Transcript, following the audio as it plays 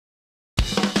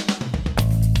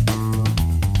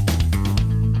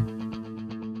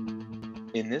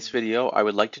In this video, I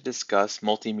would like to discuss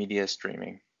multimedia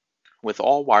streaming. With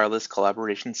all wireless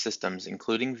collaboration systems,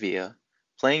 including VIA,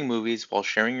 playing movies while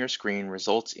sharing your screen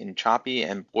results in choppy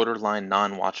and borderline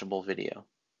non-watchable video.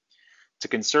 To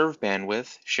conserve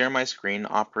bandwidth, Share My Screen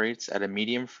operates at a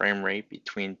medium frame rate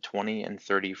between 20 and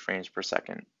 30 frames per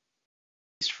second.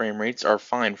 These frame rates are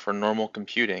fine for normal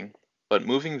computing, but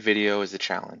moving video is a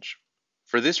challenge.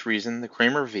 For this reason, the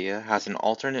Kramer VIA has an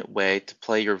alternate way to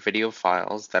play your video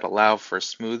files that allow for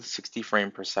smooth 60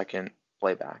 frame per second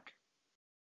playback.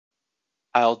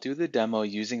 I'll do the demo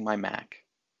using my Mac.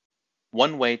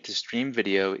 One way to stream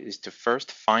video is to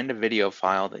first find a video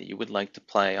file that you would like to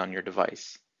play on your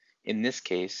device, in this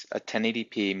case, a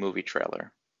 1080p movie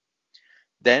trailer.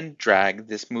 Then drag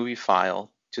this movie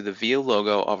file to the VIA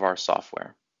logo of our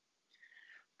software.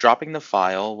 Dropping the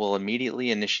file will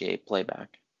immediately initiate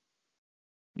playback.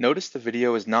 Notice the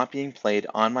video is not being played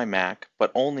on my Mac,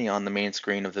 but only on the main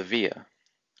screen of the VIA.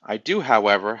 I do,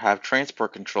 however, have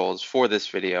transport controls for this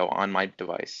video on my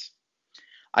device.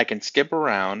 I can skip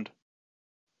around,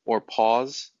 or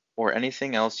pause, or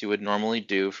anything else you would normally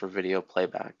do for video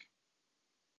playback.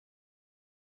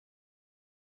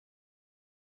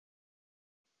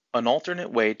 An alternate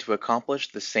way to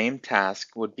accomplish the same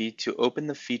task would be to open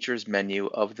the Features menu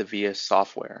of the VIA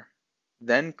software.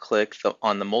 Then click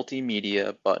on the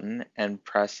Multimedia button and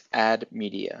press Add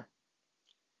Media.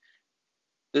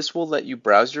 This will let you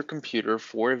browse your computer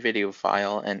for a video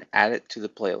file and add it to the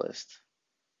playlist.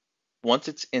 Once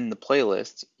it's in the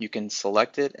playlist, you can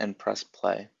select it and press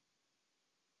play.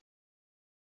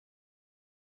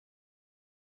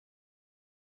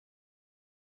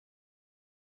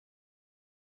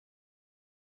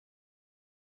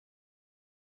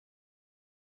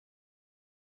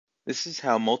 This is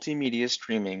how multimedia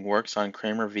streaming works on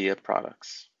Kramer VIA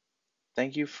products.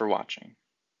 Thank you for watching.